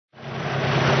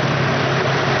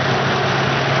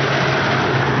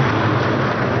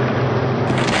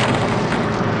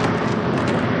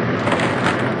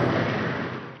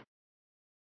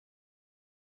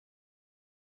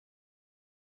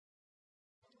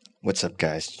What's up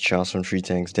guys, Charles from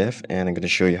 3tanksdev, and I'm going to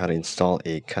show you how to install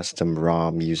a custom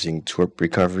ROM using Twrp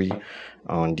Recovery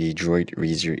on the Droid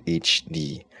RAZR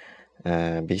HD.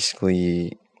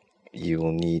 Basically, you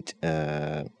will need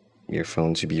your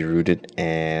phone to be rooted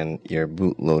and your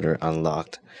bootloader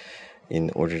unlocked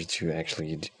in order to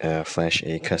actually flash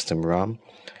a custom ROM.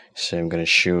 So I'm going to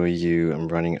show you, I'm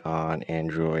running on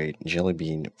Android Jelly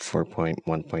Bean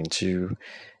 4.1.2,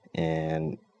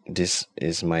 and this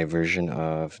is my version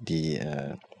of the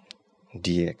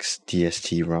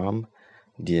DST ROM,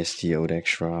 DST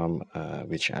ODEX ROM,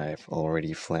 which I've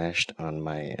already flashed on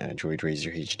my Droid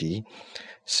RAZR HD.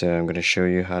 So I'm going to show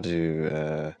you how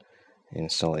to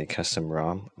install a custom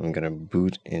ROM. I'm going to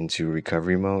boot into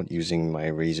recovery mode using my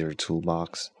RAZR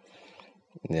toolbox.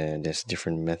 There's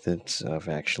different methods of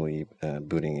actually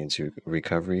booting into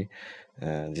recovery.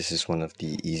 This is one of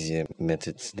the easier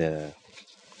methods that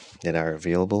are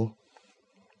available.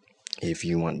 If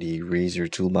you want the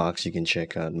RAZR toolbox, you can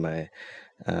check out my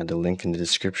the link in the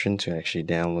description to actually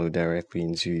download directly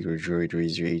into your Droid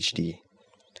RAZR HD.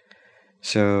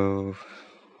 So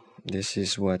this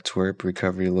is what Twrp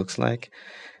Recovery looks like,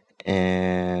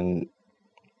 and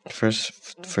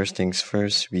first things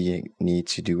first, we need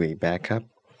to do a backup.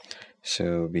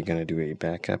 So we're gonna do a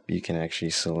backup. You can actually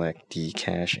select the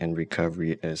cache and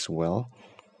recovery as well.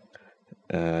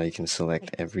 You can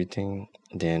select everything,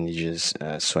 then you just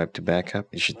swipe to backup.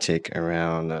 It should take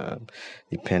around,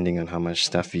 depending on how much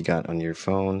stuff you got on your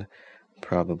phone,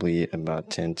 probably about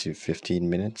 10 to 15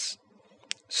 minutes.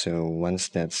 So once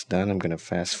that's done, I'm gonna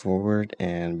fast forward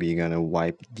and we're gonna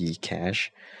wipe the cache.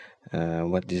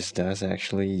 What this does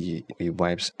actually, it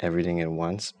wipes everything at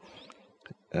once.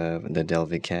 The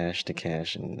Delve cache, the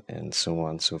cache, and so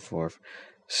on and so forth.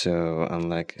 So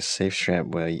unlike a safe strap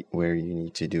where you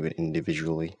need to do it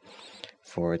individually,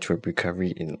 for Twrp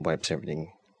Recovery it wipes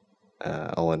everything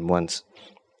all at once.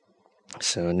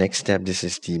 So next step, this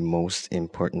is the most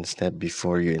important step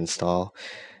before you install.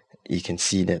 You can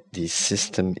see that the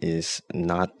system is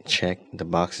not checked, the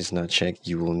box is not checked.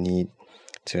 You will need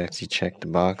to actually check the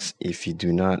box. If you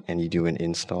do not and you do an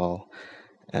install,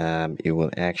 it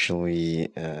will actually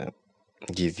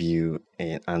give you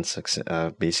an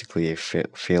basically a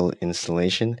failed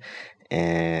installation,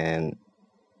 and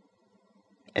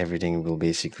everything will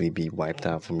basically be wiped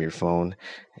out from your phone,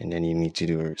 and then you need to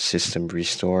do a system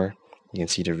restore. You can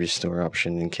see the restore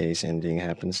option in case anything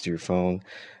happens to your phone,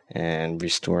 and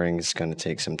restoring is going to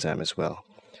take some time as well,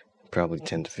 probably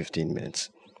 10 to 15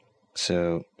 minutes.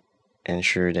 So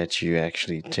ensure that you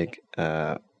actually take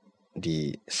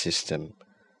the system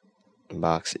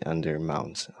box under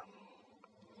mount.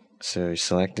 So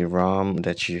select the ROM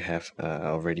that you have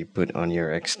already put on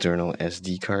your external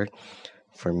SD card.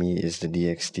 For me is the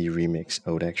DXT Remix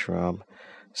ODEX ROM.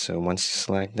 So once you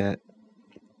select that,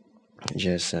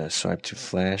 just swipe to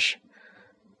flash,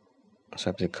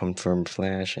 swipe to confirm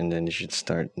flash, and then you should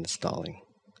start installing.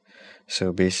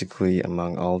 So basically,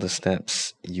 among all the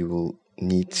steps, you will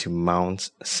need to mount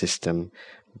a system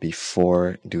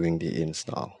before doing the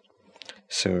install.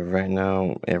 So right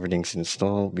now everything's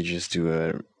installed. We just do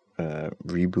a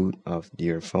reboot of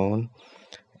your phone,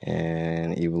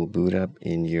 and it will boot up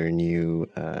in your new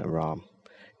ROM,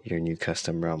 your new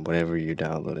custom ROM, whatever you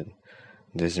downloaded.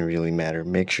 Doesn't really matter.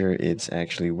 Make sure it's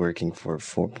actually working for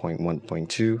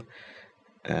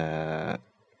 4.1.2.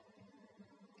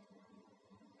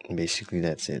 Basically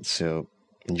that's it. So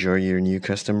enjoy your new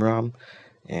custom ROM,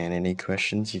 and any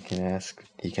questions you can ask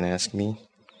me.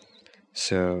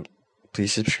 So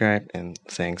please subscribe, and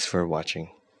thanks for watching.